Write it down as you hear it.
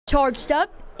Charged up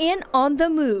and on the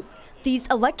move, these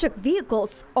electric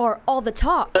vehicles are all the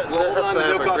talk. Hold on to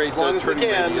no cost as long as we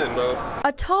can.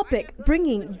 A topic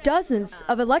bringing dozens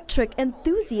of electric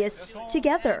enthusiasts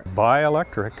together. Buy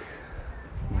electric.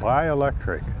 Buy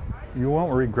electric. You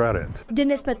won't regret it.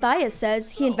 Dennis Matthias says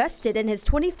he invested in his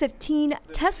 2015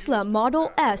 Tesla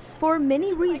Model S for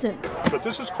many reasons. But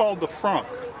this is called the frunk.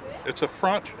 It's a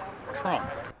front trunk.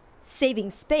 Saving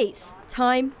space,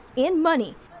 time, and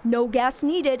money. No gas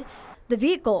needed. The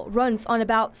vehicle runs on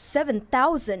about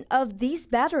 7,000 of these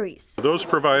batteries. Those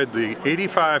provide the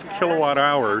 85 kilowatt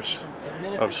hours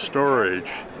of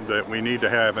storage that we need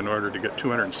to have in order to get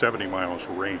 270 miles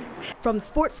range. From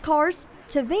sports cars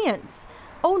to vans,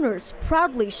 owners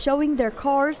proudly showing their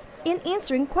cars and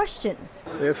answering questions.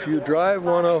 If you drive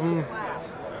one of them,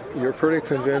 you're pretty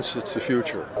convinced it's the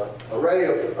future. Array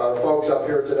of folks up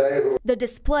here today. The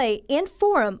display and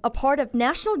forum a part of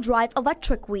National Drive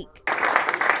Electric Week.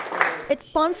 It's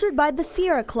sponsored by the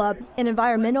Sierra Club, an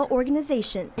environmental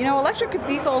organization. You know, electric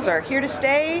vehicles are here to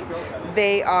stay.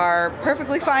 They are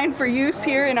perfectly fine for use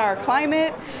here in our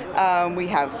climate. We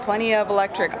have plenty of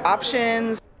electric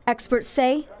options. Experts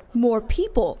say more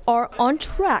people are on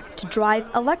track to drive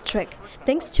electric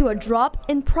thanks to a drop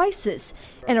in prices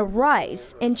and a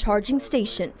rise in charging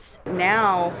stations.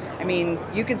 Now, I mean,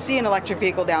 you could see an electric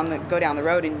vehicle go down the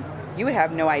road and you would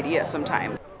have no idea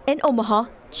sometime. In Omaha,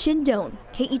 Chindon,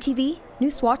 KETV,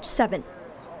 Newswatch 7.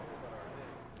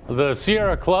 The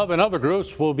Sierra Club and other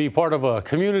groups will be part of a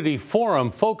community forum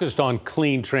focused on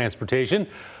clean transportation.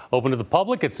 Open to the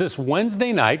public. It's this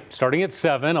Wednesday night, starting at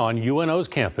 7 on UNO's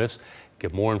campus.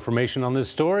 Get more information on this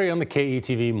story on the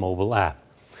KETV mobile app.